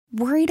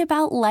Worried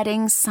about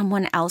letting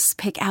someone else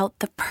pick out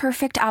the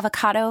perfect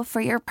avocado for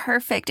your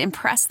perfect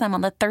impress them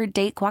on the third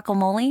date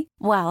guacamole?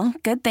 Well,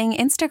 good thing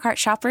Instacart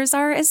shoppers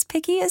are as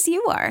picky as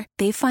you are.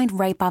 They find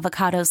ripe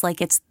avocados like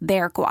it's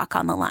their guac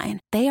on the line.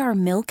 They are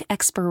milk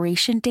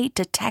expiration date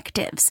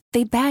detectives.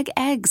 They bag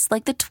eggs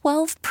like the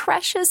 12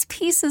 precious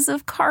pieces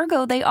of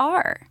cargo they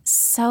are.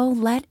 So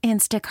let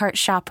Instacart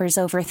shoppers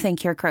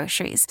overthink your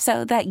groceries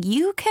so that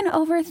you can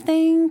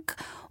overthink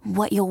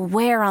what you'll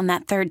wear on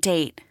that third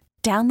date.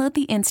 Download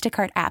the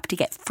Instacart app to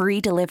get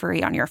free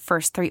delivery on your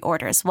first 3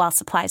 orders while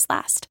supplies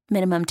last.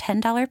 Minimum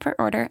 $10 per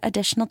order.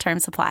 Additional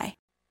terms apply.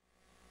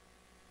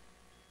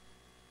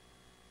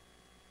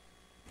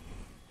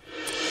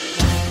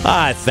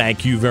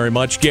 Thank you very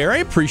much, Gary.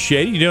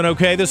 Appreciate it. You doing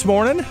okay this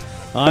morning?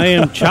 I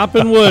am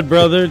chopping wood,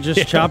 brother.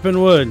 Just chopping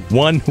wood.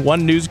 One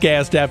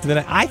newscast after the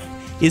next.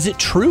 Is it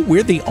true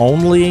we're the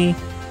only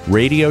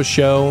radio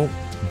show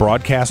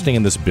broadcasting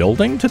in this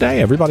building today?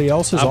 Everybody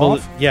else is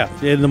off? Yeah,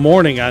 in the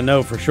morning, I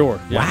know for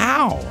sure. Yeah.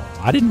 Wow.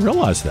 I didn't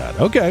realize that.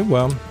 Okay,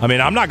 well, I mean,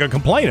 I'm not going to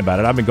complain about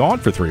it. I've been gone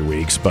for 3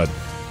 weeks, but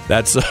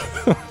that's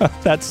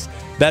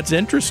that's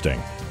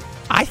interesting.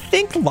 I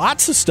think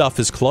lots of stuff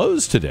is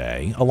closed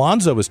today.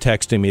 Alonzo was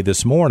texting me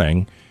this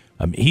morning.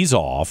 He's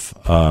off,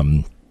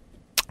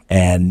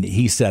 and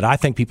he said, I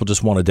think people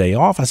just want a day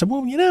off. I said,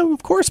 well,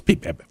 of course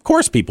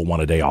people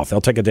want a day off.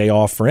 They'll take a day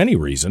off for any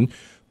reason,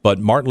 but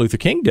Martin Luther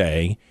King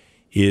Day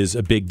is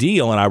a big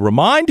deal. And I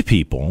remind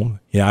people,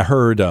 I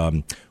heard,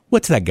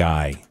 what's that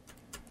guy?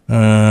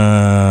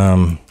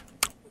 I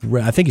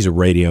think he's a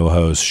radio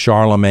host,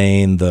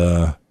 Charlemagne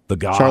the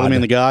God. Charlemagne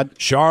the God?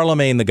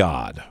 Charlemagne the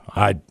God.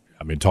 I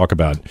mean, talk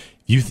about,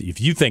 if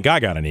you think I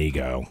got an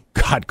ego,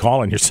 God,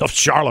 calling yourself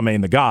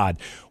Charlemagne the God.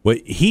 Well,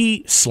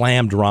 he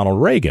slammed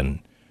Ronald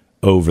Reagan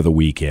over the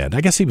weekend.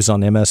 I guess he was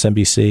on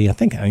MSNBC. I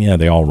think,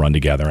 they all run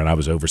together, and I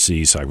was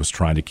overseas, so I was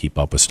trying to keep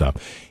up with stuff.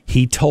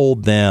 He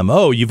told them,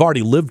 you've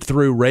already lived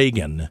through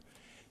Reagan,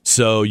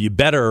 so you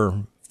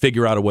better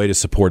figure out a way to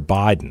support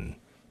Biden,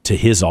 to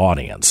his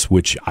audience,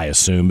 which I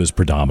assume is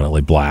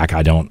predominantly black.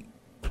 I'm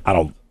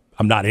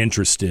not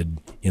interested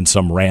in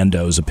some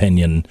rando's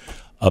opinion,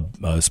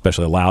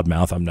 especially a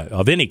loudmouth.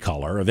 Of any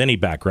color, of any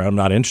background. I'm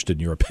not interested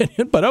in your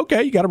opinion, but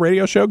okay, you got a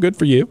radio show, good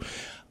for you.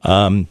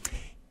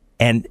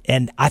 And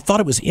I thought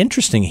it was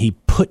interesting he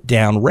put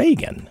down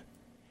Reagan.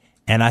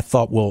 And I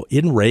thought, well,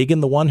 isn't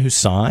Reagan the one who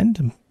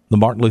signed the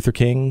Martin Luther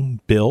King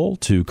bill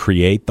to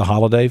create the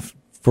holiday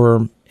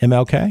for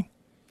MLK?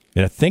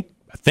 And I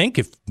think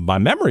if my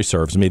memory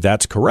serves me,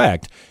 that's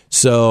correct.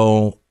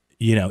 So,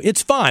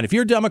 it's fine. If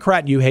you're a Democrat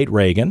and you hate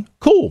Reagan,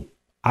 cool.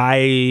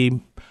 I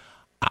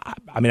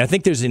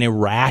think there's an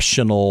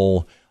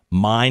irrational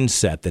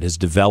mindset that has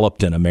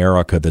developed in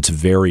America that's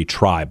very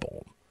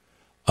tribal.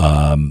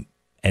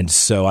 And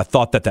so I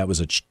thought that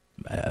was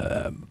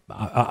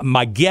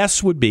my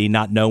guess would be,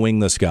 not knowing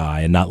this guy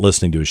and not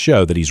listening to his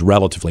show, that he's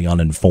relatively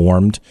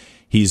uninformed.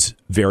 He's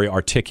very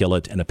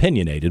articulate and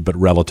opinionated, but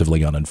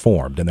relatively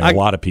uninformed. And there are a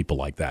lot of people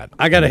like that.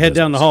 I got to head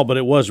down the hall, but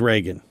it was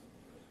Reagan.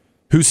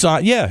 Who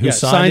signed? Who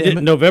signed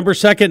it November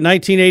 2nd,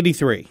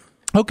 1983.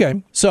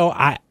 Okay. So,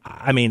 I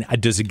mean,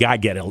 does the guy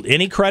get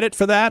any credit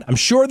for that? I'm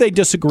sure they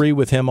disagree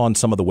with him on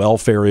some of the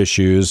welfare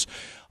issues.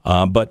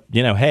 But,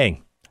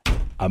 hey.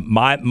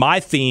 My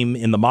theme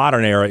in the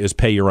modern era is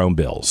pay your own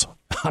bills.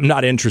 I'm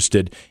not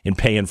interested in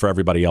paying for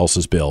everybody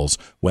else's bills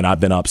when I've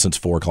been up since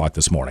 4 o'clock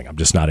this morning. I'm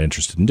just not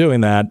interested in doing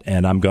that,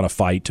 and I'm going to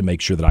fight to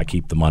make sure that I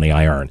keep the money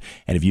I earn.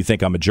 And if you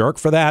think I'm a jerk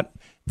for that,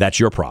 that's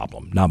your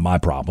problem, not my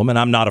problem, and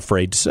I'm not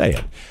afraid to say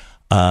it.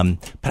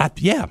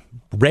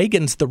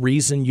 Reagan's the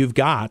reason you've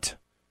got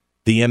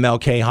the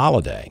MLK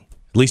holiday.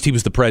 At least he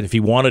was the president. If he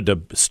wanted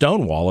to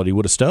stonewall it, he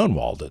would have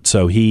stonewalled it.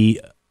 So he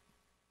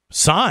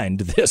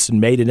signed this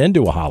and made it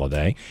into a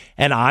holiday,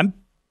 and I'm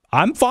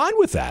fine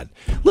with that.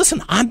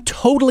 Listen, I'm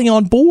totally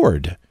on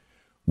board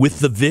with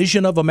the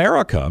vision of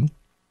America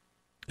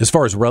as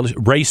far as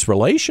race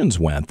relations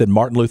went that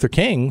Martin Luther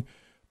King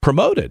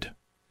promoted.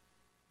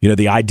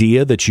 The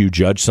idea that you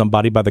judge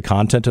somebody by the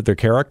content of their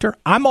character,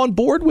 I'm on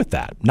board with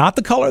that, not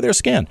the color of their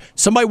skin.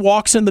 Somebody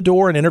walks in the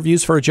door and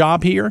interviews for a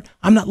job here,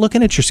 I'm not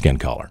looking at your skin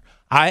color.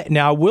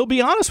 Now, I will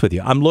be honest with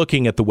you. I'm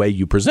looking at the way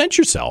you present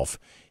yourself.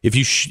 If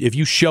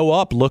you show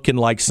up looking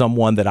like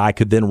someone that I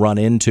could then run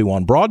into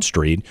on Broad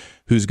Street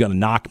who's going to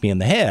knock me in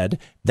the head,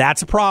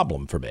 that's a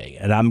problem for me.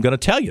 And I'm going to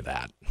tell you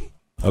that.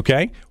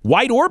 Okay?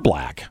 White or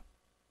black,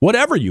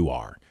 whatever you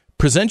are,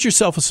 present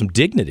yourself with some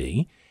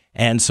dignity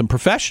and some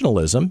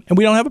professionalism, and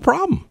we don't have a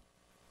problem.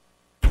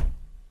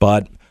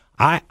 But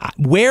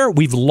where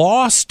we've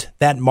lost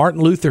that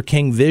Martin Luther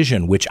King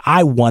vision, which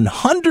I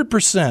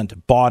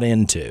 100% bought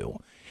into,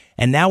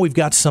 and now we've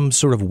got some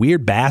sort of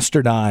weird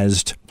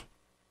bastardized,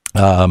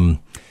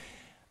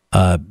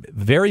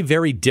 very,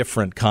 very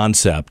different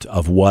concept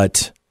of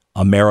what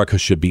America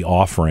should be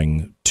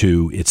offering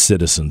to its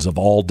citizens of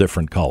all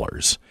different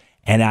colors.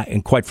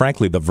 And quite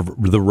frankly, the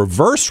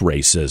reverse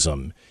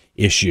racism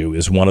issue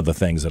is one of the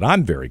things that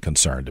I'm very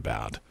concerned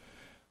about.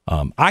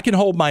 I can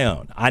hold my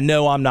own. I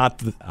know I'm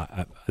not.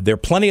 There are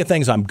plenty of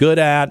things I'm good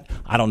at.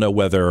 I don't know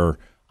whether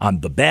I'm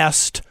the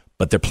best,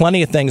 but there are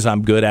plenty of things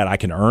I'm good at. I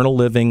can earn a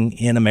living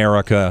in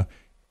America.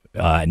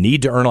 I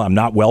need to earn. I'm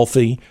not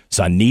wealthy,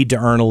 so I need to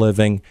earn a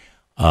living.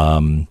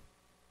 And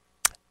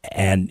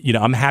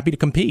I'm happy to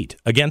compete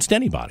against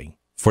anybody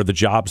for the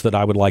jobs that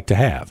I would like to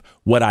have.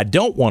 What I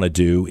don't want to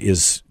do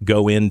is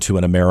go into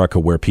an America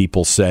where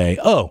people say,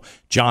 "Oh,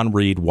 John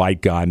Reed,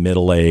 white guy,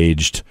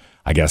 middle-aged.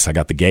 I guess I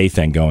got the gay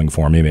thing going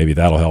for me. Maybe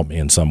that'll help me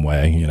in some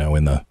way,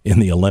 in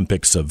the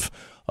Olympics of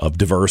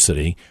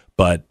diversity."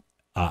 But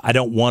I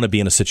don't want to be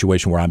in a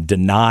situation where I'm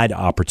denied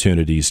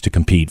opportunities to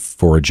compete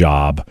for a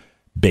job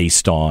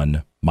based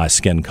on my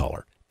skin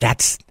color.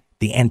 That's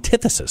the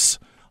antithesis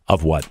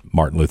of what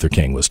Martin Luther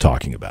King was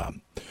talking about.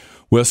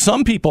 Well,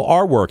 some people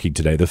are working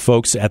today. The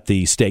folks at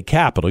the state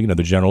capitol,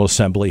 the General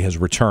Assembly has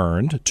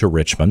returned to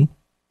Richmond.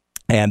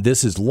 And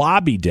this is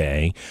Lobby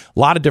Day. A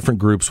lot of different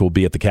groups will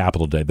be at the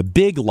Capitol Day. The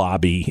big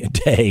Lobby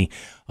Day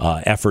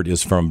effort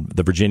is from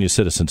the Virginia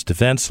Citizens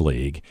Defense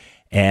League.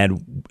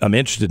 And I'm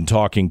interested in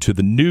talking to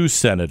the new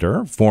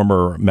senator,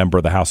 former member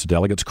of the House of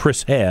Delegates,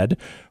 Chris Head,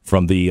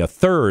 from the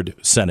 3rd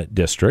Senate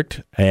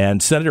District.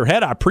 And Senator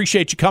Head, I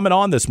appreciate you coming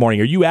on this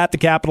morning. Are you at the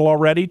Capitol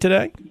already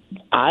today?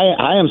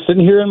 I am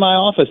sitting here in my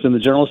office in the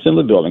General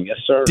Assembly building. Yes,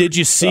 sir. Did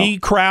you see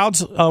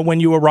crowds when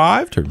you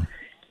arrived? Or?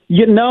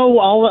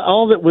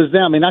 All that was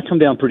down. I mean, I come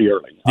down pretty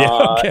early.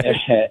 Yeah,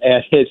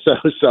 okay. So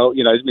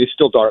it's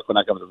still dark when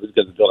I come to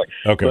the building.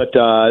 Okay. But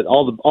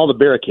all the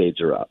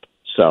barricades are up.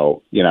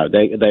 So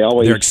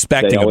they're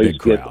expecting a big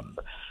crowd.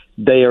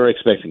 They are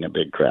expecting a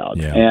big crowd,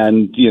 yeah.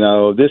 And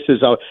this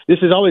is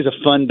always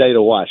a fun day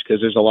to watch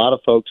because there's a lot of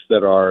folks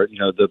that are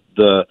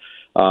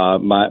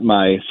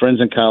my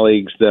friends and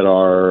colleagues that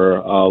are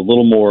a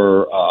little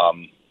more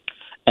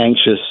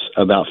anxious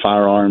about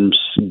firearms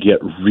get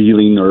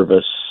really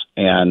nervous,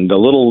 and a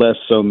little less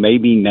so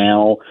maybe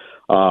now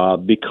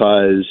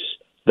because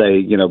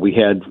we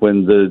had,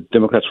 when the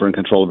Democrats were in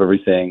control of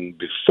everything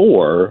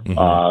before,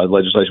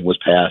 legislation was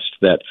passed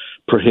that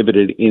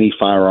prohibited any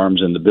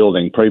firearms in the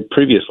building.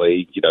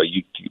 Previously,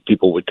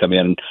 people would come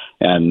in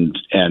and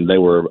they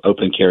were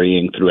open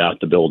carrying throughout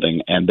the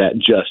building, and that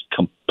just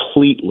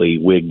completely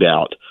wigged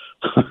out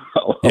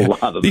a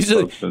lot of the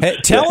folks.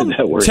 Tell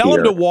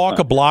them to walk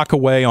a block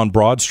away on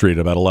Broad Street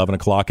about 11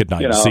 o'clock at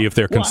night and see if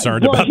they're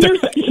concerned about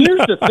that.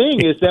 Here's the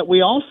thing is that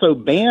we also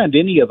banned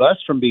any of us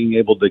from being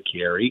able to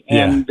carry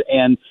and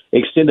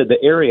extended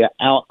the area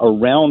out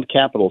around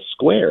Capitol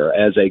Square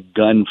as a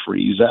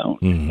gun-free zone.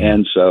 Mm-hmm.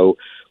 And so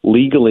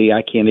legally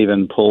I can't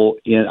even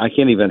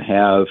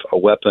have a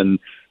weapon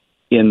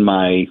in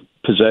my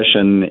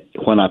possession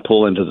when I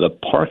pull into the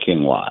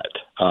parking lot.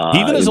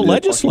 Even as a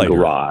legislator,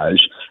 garage.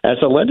 As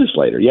a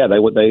legislator, yeah,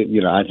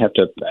 I'd have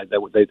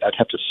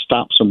to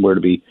stop somewhere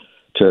to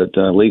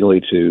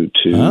legally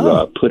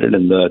put it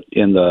in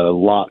the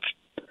locked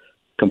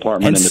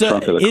compartment in the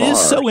trunk of the car. It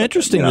is so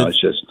interesting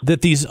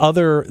that these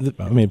other,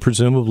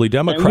 presumably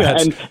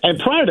Democrats, and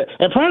prior to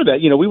that,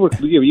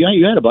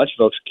 you had a bunch of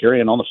folks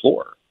carrying on the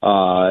floor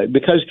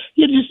because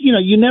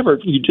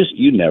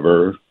you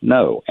never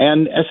know.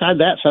 And aside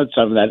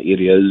from that,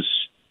 it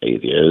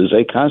is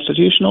a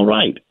constitutional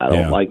right. I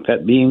don't like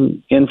that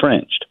being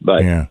infringed,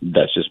 but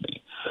that's just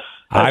me.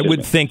 I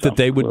would think that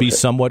they would be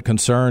somewhat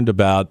concerned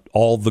about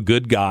all the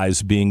good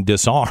guys being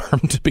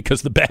disarmed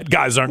because the bad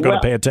guys aren't going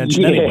to pay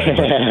attention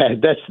anyway.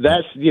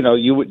 That's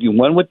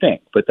one would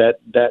think, but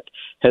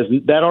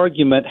that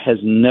argument has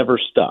never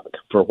stuck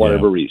for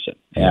whatever reason,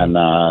 and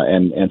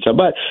so.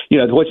 But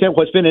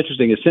what's been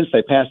interesting is since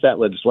they passed that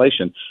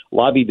legislation,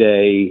 Lobby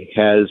Day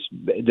has.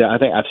 I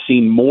think I've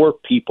seen more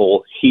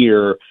people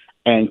here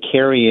and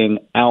carrying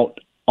out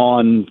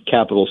on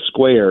Capitol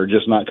Square,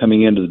 just not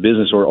coming into the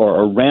business or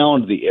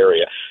around the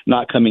area,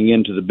 not coming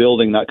into the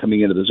building, not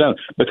coming into the zone.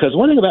 Because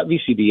one thing about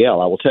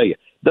VCDL, I will tell you,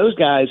 those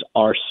guys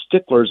are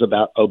sticklers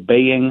about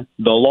obeying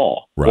the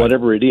law,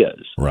 whatever it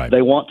is. Right.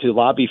 They want to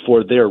lobby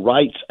for their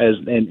rights,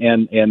 and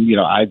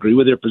I agree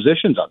with their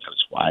positions on that.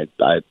 That's why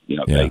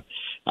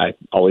I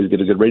always get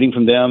a good rating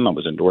from them. I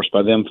was endorsed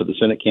by them for the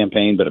Senate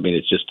campaign, but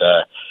it's just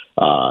that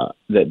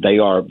they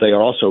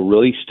are also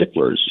really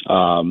sticklers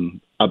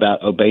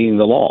about obeying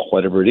the law,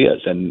 whatever it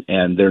is, and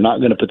they're not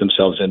going to put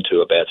themselves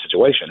into a bad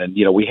situation. And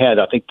we had,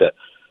 I think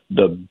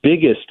the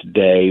biggest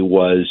day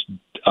was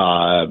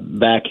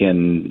back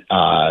in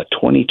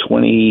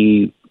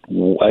 2020.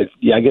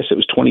 I guess it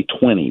was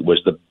 2020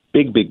 was the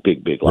big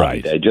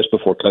Lobby Day, just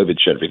before COVID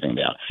shut everything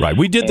down. Right.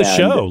 We did the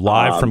show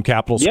live from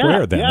Capitol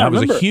Square then. That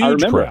was a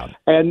huge crowd.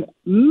 And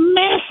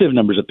massive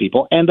numbers of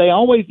people. And they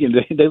always,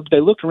 they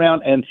look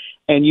around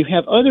and you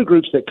have other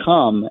groups that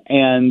come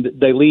and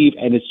they leave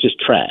and it's just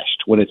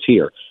trashed when it's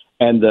here.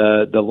 And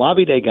the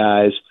Lobby Day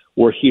guys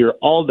were here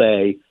all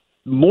day,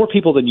 more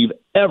people than you've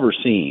ever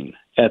seen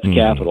at the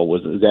Capitol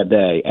was that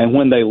day. And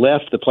when they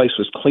left, the place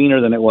was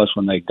cleaner than it was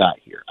when they got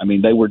here.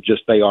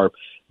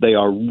 they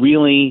are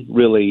really,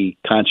 really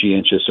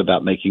conscientious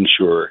about making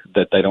sure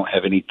that they don't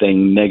have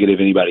anything negative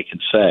anybody can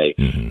say,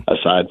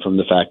 aside from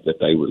the fact that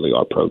they really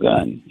are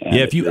pro-gun. And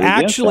if you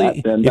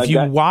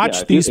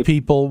watch these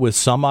people with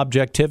some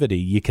objectivity,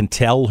 you can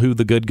tell who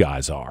the good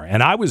guys are.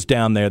 And I was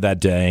down there that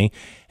day,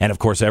 and of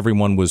course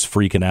everyone was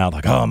freaking out,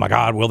 like, oh my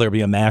God, will there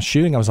be a mass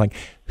shooting? I was like,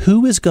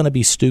 who is going to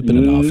be stupid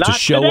enough to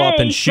show up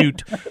and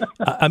shoot,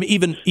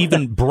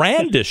 even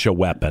brandish a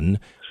weapon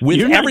with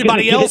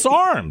everybody else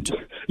armed?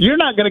 You're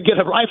not going to get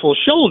a rifle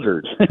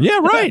shouldered. Yeah,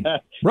 right.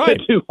 To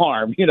do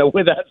harm,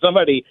 without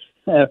somebody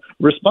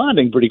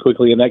responding pretty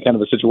quickly in that kind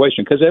of a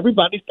situation, because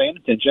everybody's paying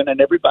attention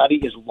and everybody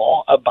is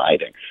law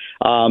abiding.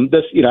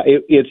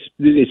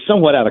 It's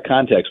somewhat out of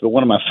context, but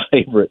one of my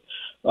favorite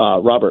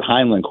Robert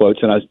Heinlein quotes,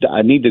 and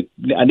I need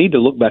to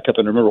look back up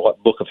and remember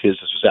what book of his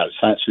this was out. A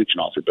science fiction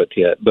author, but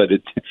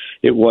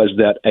it was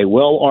that a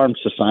well-armed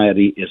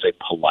society is a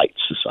polite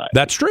society.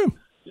 That's true.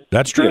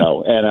 That's true.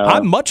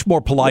 I'm much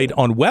more polite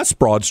on West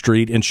Broad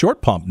Street in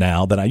Short Pump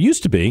now than I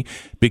used to be,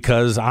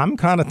 because I'm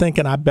kind of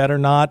thinking I better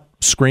not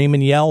scream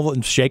and yell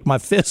and shake my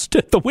fist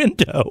at the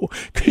window,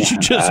 because you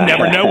just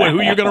never know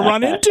who you're going to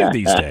run into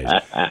these days.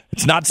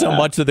 It's not so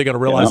much that they're going to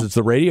realize it's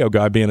the radio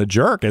guy being a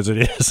jerk as it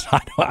is.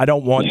 I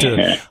don't want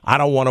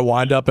to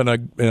wind up in a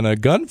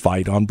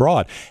gunfight on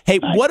Broad. Hey,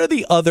 what are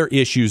the other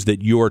issues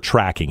that you're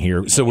tracking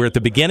here? So we're at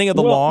the beginning of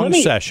the long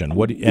session.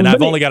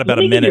 I've only got about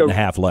a minute and a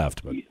half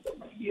left. But.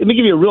 Let me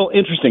give you a real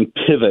interesting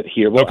pivot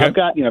here. Well, okay. I've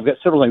got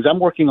several things. I'm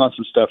working on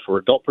some stuff for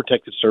Adult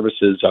Protective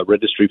Services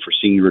Registry for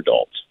Senior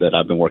Adults that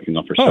I've been working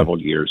on for several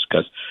years,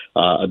 because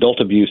adult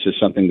abuse is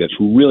something that's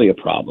really a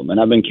problem, and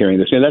I've been carrying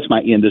this. That's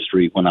my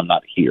industry when I'm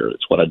not here.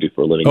 It's what I do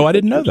for a living. Oh, I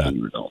didn't know that.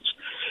 Senior adults.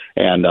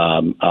 And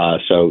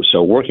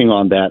so working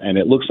on that, and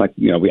it looks like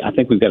I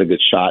think we've got a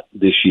good shot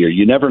this year.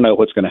 You never know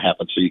what's going to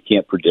happen, so you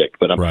can't predict.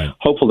 But I'm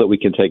hopeful that we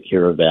can take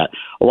care of that.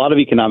 A lot of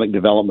economic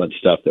development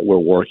stuff that we're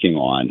working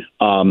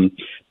on.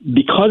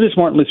 Because it's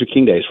Martin Luther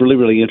King Day, it's really,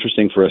 really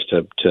interesting for us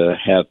to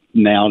have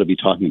now to be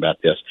talking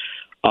about this.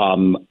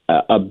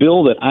 A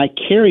bill that I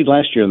carried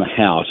last year in the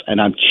House,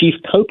 and I'm chief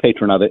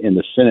co-patron of it in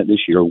the Senate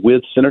this year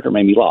with Senator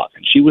Mamie Locke,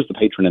 and she was the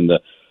patron in the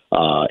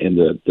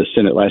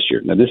Senate last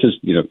year. Now, this is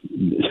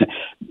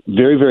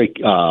very, very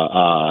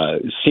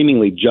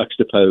seemingly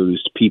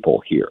juxtaposed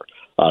people here,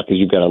 because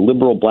you've got a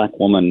liberal black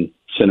woman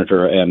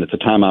senator, and at the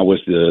time I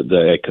was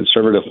the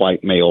conservative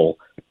white male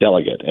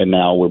delegate, and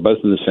now we're both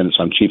in the Senate,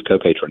 so I'm chief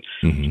co-patron.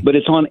 But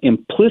it's on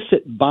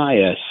implicit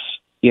bias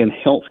in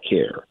health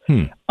care.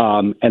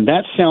 And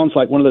that sounds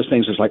like one of those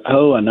things that's like,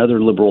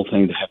 another liberal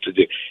thing to have to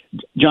do.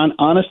 John,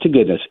 honest to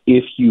goodness,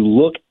 if you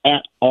look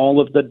at all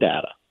of the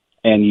data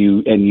and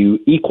you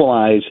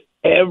equalize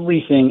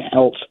everything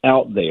else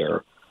out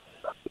there,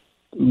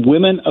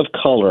 women of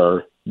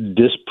color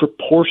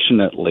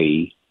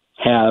disproportionately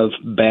have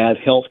bad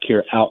health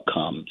care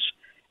outcomes.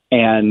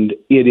 And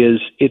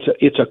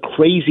it's a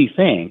crazy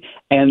thing.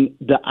 And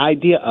the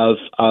idea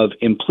of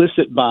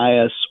implicit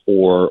bias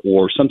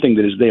or something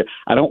that is there,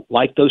 I don't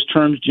like those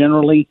terms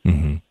generally,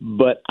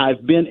 but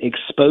I've been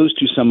exposed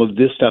to some of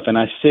this stuff. And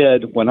I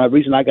said,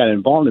 reason I got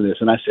involved in this,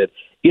 and I said,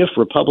 if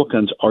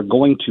Republicans are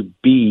going to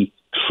be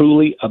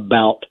truly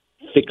about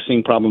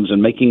fixing problems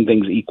and making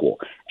things equal,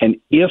 and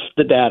if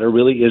the data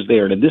really is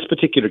there, and in this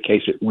particular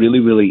case it really,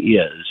 really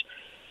is,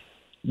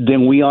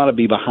 then we ought to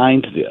be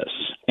behind this.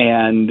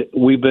 And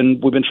we've been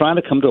trying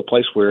to come to a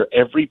place where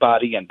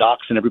everybody and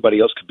docs and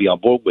everybody else could be on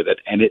board with it.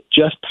 And it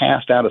just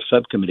passed out of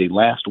subcommittee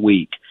last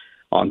week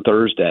on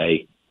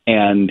Thursday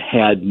and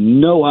had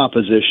no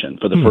opposition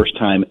for the first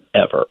time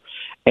ever.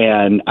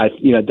 And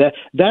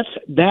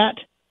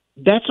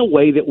that's a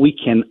way that we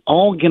can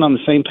all get on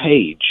the same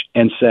page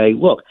and say,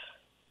 look,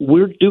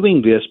 we're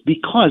doing this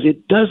because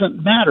it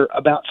doesn't matter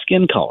about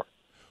skin color.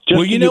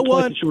 Just you know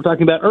what you were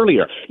talking about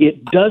earlier,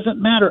 it doesn't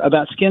matter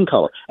about skin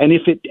color, and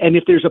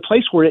if there's a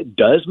place where it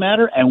does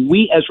matter, and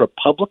we as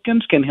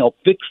Republicans can help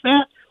fix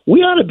that,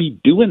 we ought to be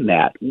doing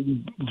that.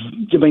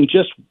 I mean,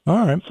 just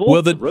all right.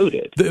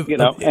 Full-throated,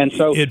 and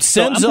so it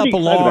sends up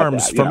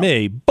alarms for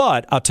me.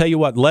 But I'll tell you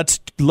what,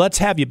 let's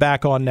have you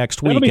back on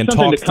next week and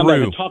talk to come through.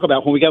 Back and talk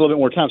about when we get a little bit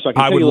more time. So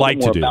I would like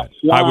to do that.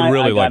 I would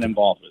really like to.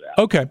 Involved with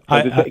that. Okay,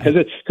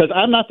 because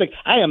I'm not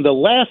I am the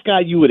last guy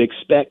you would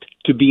expect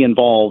to be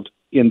involved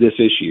in this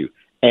issue,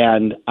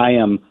 and I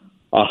am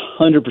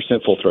 100%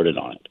 full-throated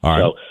on it. All right.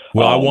 So,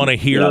 well, I want to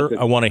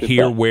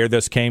hear where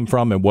this came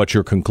from and what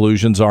your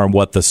conclusions are and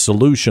what the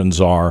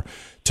solutions are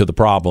to the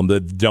problem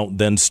that don't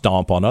then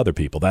stomp on other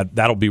people.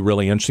 That'll be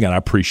really interesting, and I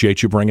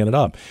appreciate you bringing it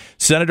up.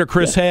 Senator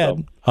Chris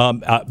Head,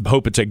 I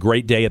hope it's a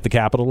great day at the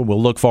Capitol. We'll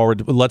look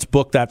forward. Let's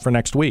book that for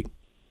next week.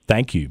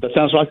 Thank you. That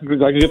sounds like a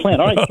good plan.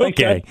 All right.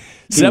 Okay.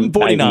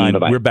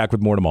 7:49. We're back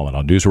with more in a moment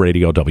on News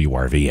Radio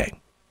WRVA.